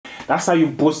That's how you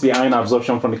boost the iron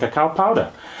absorption from the cacao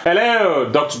powder. Hello,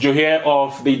 Dr. Joe here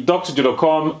of the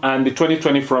drjoe.com and the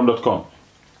 2020from.com.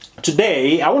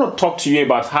 Today, I want to talk to you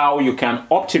about how you can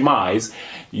optimize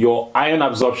your iron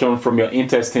absorption from your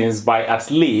intestines by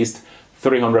at least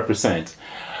 300%.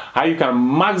 How you can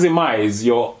maximize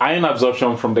your iron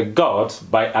absorption from the gut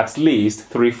by at least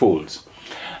threefold.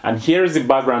 And here is the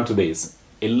background to this.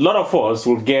 A lot of us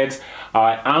will get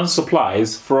our iron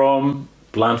supplies from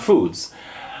plant foods.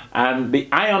 And the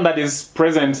iron that is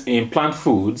present in plant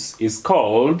foods is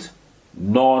called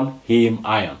non-heme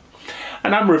iron.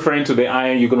 And I'm referring to the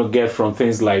iron you're going to get from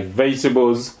things like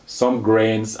vegetables, some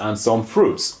grains, and some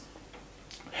fruits.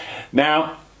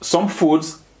 Now, some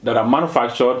foods that are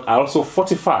manufactured are also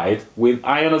fortified with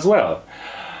iron as well.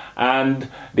 And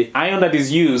the iron that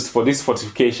is used for this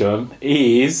fortification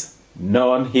is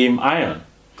non-heme iron.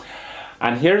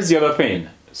 And here's the other thing.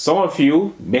 Some of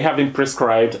you may have been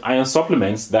prescribed iron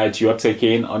supplements that you are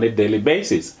taking on a daily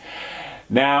basis.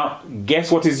 Now,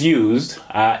 guess what is used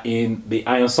in the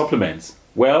iron supplements?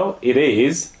 Well, it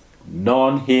is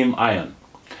non-heme iron.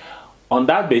 On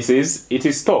that basis, it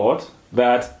is thought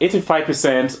that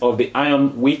 85% of the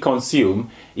iron we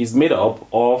consume is made up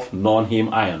of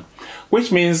non-heme iron, which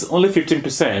means only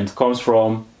 15% comes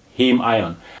from heme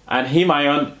iron. And heme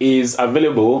iron is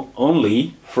available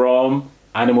only from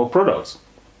animal products.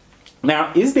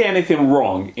 Now, is there anything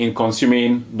wrong in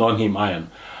consuming non-heme iron?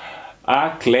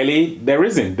 Clearly, there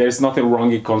isn't. There's nothing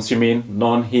wrong in consuming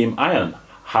non-heme iron.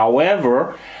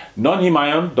 However, non-heme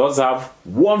iron does have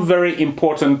one very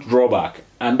important drawback,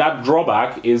 and that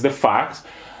drawback is the fact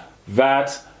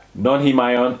that non-heme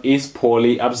iron is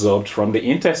poorly absorbed from the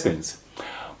intestines.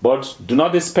 But do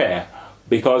not despair,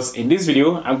 because in this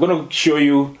video, I'm going to show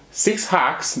you 6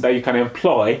 hacks that you can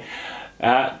employ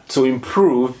to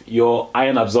improve your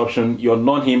iron absorption, your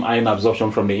non-heme iron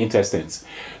absorption from the intestines.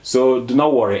 So do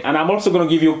not worry. And I'm also going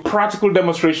to give you a practical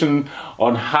demonstration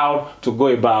on how to go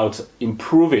about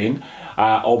improving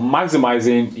or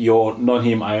maximizing your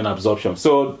non-heme iron absorption.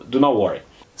 So do not worry.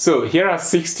 So here are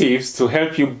 6 tips to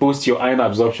help you boost your iron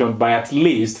absorption by at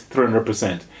least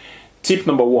 300%. Tip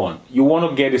number 1, you want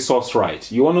to get the source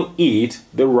right. You want to eat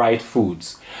the right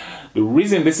foods. The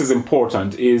reason this is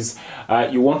important is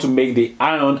you want to make the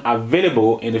iron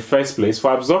available in the first place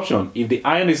for absorption. If the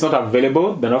iron is not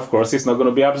available, then of course it's not going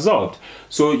to be absorbed.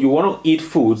 So you want to eat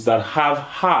foods that have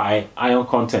high iron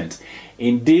content.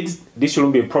 Indeed, this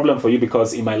shouldn't be a problem for you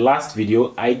because in my last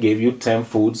video, I gave you 10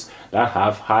 foods that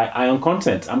have high iron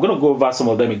content. I'm going to go over some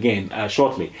of them again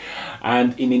shortly.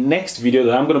 And in the next video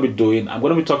that I'm going to be doing, I'm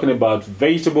going to be talking about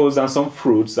vegetables and some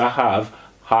fruits that have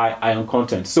high iron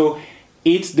content. So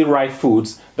eat the right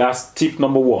foods. That's tip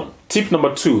number 1. Tip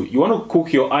number 2, you want to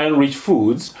cook your iron-rich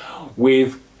foods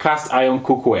with cast iron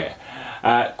cookware.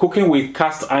 Cooking with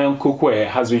cast iron cookware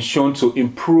has been shown to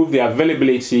improve the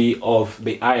availability of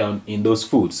the iron in those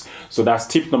foods. So that's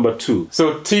tip number 2.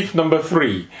 So tip number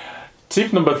 3.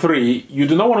 Tip number 3, you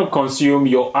do not want to consume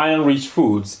your iron-rich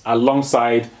foods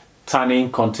alongside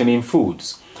tannin-containing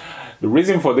foods. The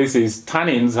reason for this is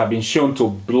tannins have been shown to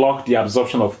block the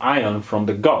absorption of iron from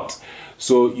the gut.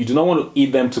 So you do not want to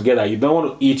eat them together. You don't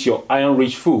want to eat your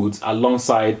iron-rich foods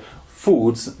alongside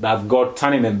foods that have got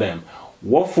tannin in them.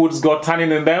 What foods got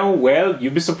tannin in them? Well,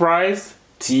 you'd be surprised.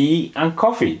 Tea and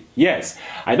coffee. Yes,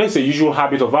 I know it's a usual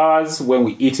habit of ours. When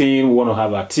we're eating, we want to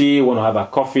have our tea, we want to have our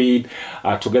coffee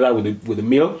together with the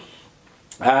meal.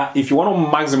 If you want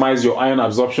to maximize your iron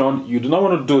absorption, you do not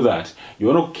want to do that. You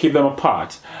want to keep them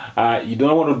apart. You do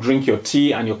not want to drink your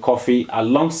tea and your coffee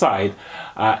alongside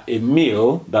a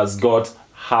meal that's got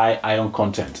high iron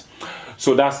content.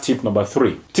 So that's tip number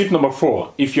 3. Tip number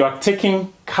 4, if you are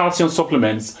taking calcium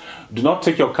supplements, do not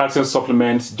take your calcium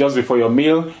supplements just before your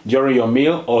meal, during your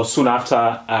meal, or soon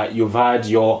after you've had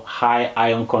your high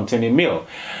iron containing meal.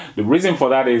 The reason for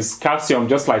that is calcium,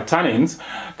 just like tannins,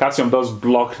 calcium does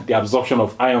block the absorption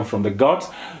of iron from the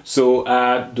gut. So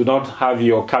do not have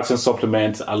your calcium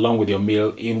supplement along with your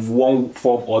meal in one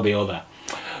form or the other.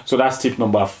 So that's tip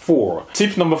number 4.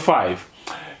 Tip number 5.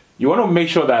 You want to make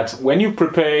sure that when you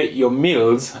prepare your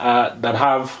meals that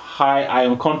have high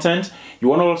iron content, you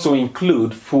want to also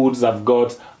include foods that have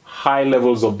got high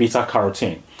levels of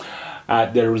beta-carotene.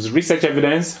 There is research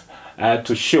evidence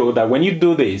to show that when you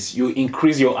do this, you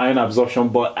increase your iron absorption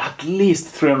by at least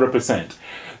 300%.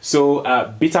 So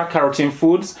beta-carotene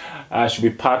foods should be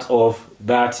part of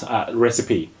that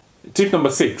recipe. Tip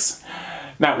number 6.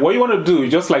 Now, what you want to do,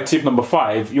 just like tip number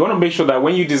 5, you want to make sure that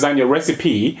when you design your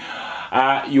recipe,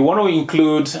 you want to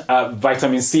include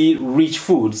vitamin C rich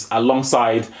foods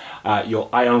alongside your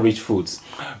iron-rich foods,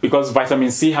 because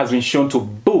vitamin C has been shown to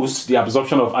boost the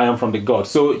absorption of iron from the gut.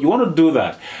 So you want to do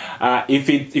that.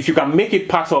 If you can make it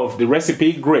part of the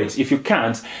recipe, great. If you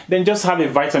can't, then just have a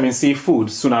vitamin C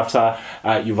food soon after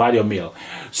you've had your meal.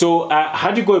 So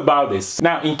how do you go about this?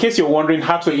 Now, in case you're wondering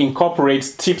how to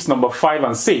incorporate tips number 5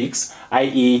 and 6,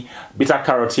 i.e.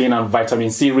 beta-carotene and vitamin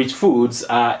C rich foods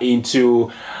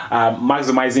into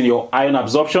maximizing your iron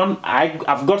absorption,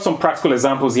 I've got some practical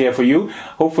examples here for you.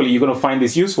 Hopefully you're going to find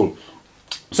this useful.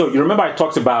 So you remember I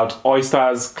talked about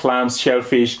oysters, clams,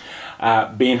 shellfish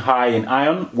being high in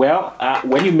iron. Well,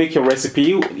 when you make your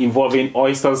recipe involving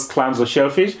oysters, clams or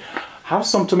shellfish, have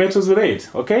some tomatoes with it,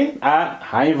 okay?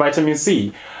 High in vitamin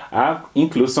C.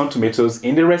 Include some tomatoes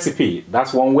in the recipe.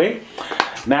 That's one way.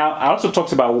 Now, I also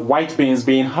talked about white beans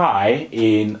being high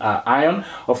in iron.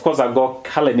 Of course, I've got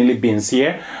cannellini beans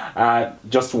here.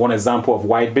 Just one example of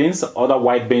white beans. Other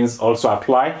white beans also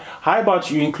apply. How about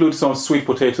you include some sweet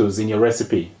potatoes in your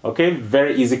recipe? Okay,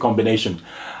 very easy combination.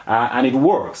 And it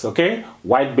works, okay?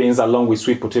 White beans along with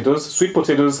sweet potatoes. Sweet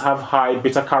potatoes have high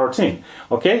beta-carotene,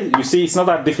 okay? You see, it's not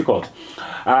that difficult.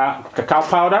 Cacao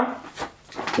powder.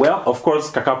 Well, of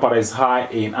course, cacao powder is high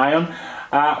in iron.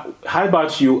 How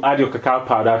about you add your cacao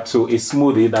powder to a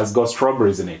smoothie that's got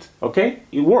strawberries in it? Okay,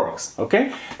 it works.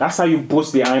 Okay, that's how you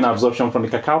boost the iron absorption from the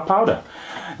cacao powder.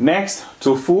 Next,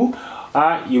 tofu.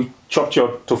 You chopped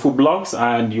your tofu blocks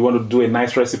and you want to do a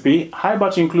nice recipe. How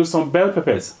about you include some bell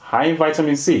peppers, high in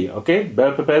vitamin C? Okay,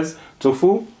 bell peppers,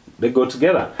 tofu, they go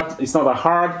together. It's not that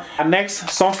hard. And next,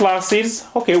 sunflower seeds.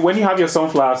 Okay, when you have your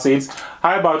sunflower seeds,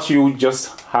 how about you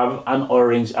just have an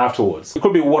orange afterwards? It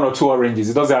could be 1 or 2 oranges.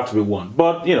 It doesn't have to be one.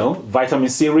 But, you know, vitamin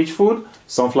C rich food,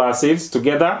 sunflower seeds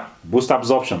together, boost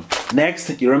absorption.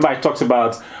 Next, you remember I talked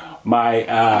about my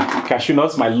cashew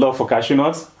nuts, my love for cashew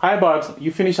nuts. How about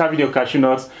you finish having your cashew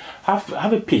nuts,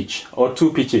 have a peach or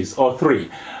 2 peaches or 3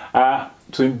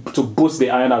 to boost the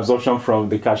iron absorption from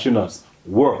the cashew nuts.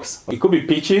 Works. It could be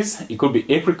peaches, it could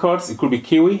be apricots, it could be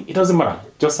kiwi, it doesn't matter.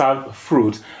 Just have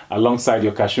fruit alongside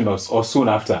your cashew nuts or soon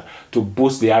after to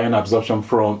boost the iron absorption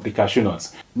from the cashew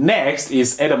nuts. Next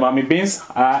is edamame beans.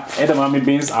 Edamame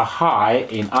beans are high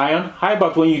in iron. How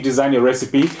about when you design your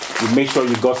recipe, you make sure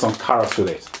you got some carrots with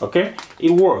it, okay?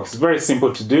 It works. Very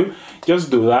simple to do.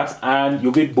 Just do that and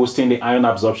you'll be boosting the iron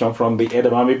absorption from the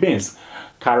edamame beans.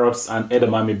 Carrots and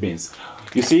edamame beans.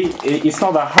 You see, it's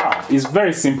not that hard. It's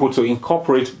very simple to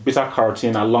incorporate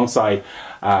beta-carotene alongside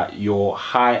your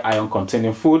high iron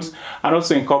containing foods, and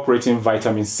also incorporating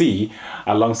vitamin C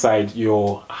alongside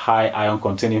your high iron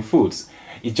containing foods.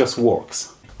 It just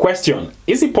works. Question: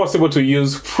 is it possible to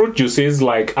use fruit juices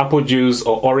like apple juice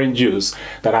or orange juice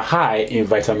that are high in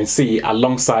vitamin C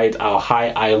alongside our high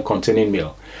iron containing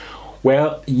meal?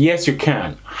 Well, yes, you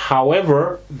can.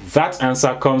 However, that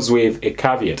answer comes with a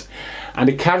caveat. And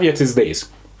the caveat is this: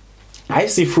 I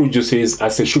see fruit juices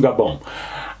as a sugar bomb.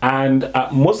 And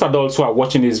most adults who are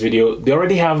watching this video, they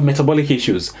already have metabolic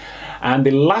issues. And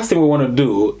the last thing we want to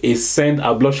do is send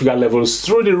our blood sugar levels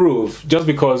through the roof just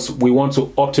because we want to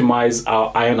optimize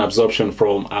our iron absorption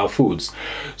from our foods.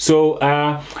 So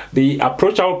the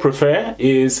approach I would prefer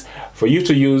is for you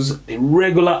to use the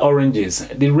regular oranges,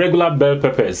 the regular bell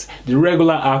peppers, the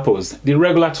regular apples, the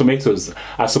regular tomatoes,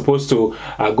 as opposed to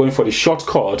going for the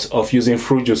shortcut of using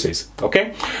fruit juices.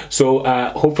 Okay, so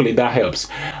hopefully that helps.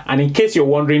 And in case you're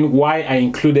wondering why I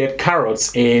included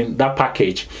carrots in that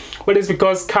package, well, it's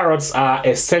because carrots are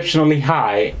exceptionally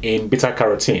high in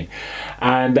beta-carotene,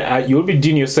 and you'll be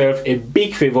doing yourself a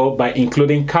big favor by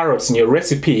including carrots in your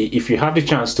recipe if you have the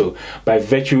chance to, by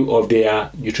virtue of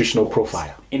their nutritional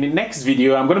profile. In the next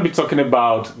video, I'm going to be talking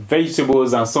about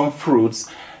vegetables and some fruits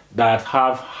that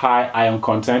have high iron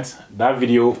content. That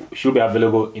video should be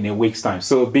available in a week's time,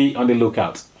 so be on the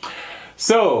lookout.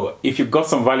 So if you got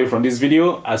some value from this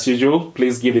video, as usual,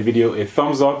 please give the video a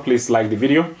thumbs up, please like the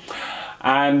video,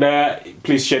 and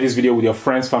please share this video with your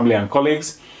friends, family and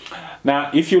colleagues. Now,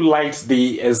 if you liked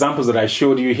the examples that I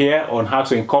showed you here on how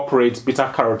to incorporate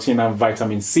beta-carotene and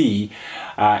vitamin C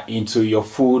into your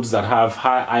foods that have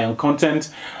high iron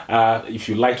content, if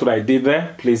you liked what I did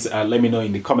there, please let me know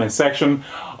in the comment section.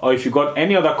 Or if you got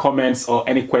any other comments or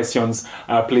any questions,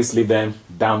 please leave them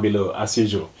down below as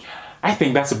usual. I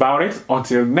think that's about it.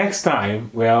 Until next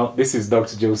time, well, this is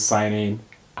Dr. Joe signing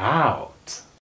out.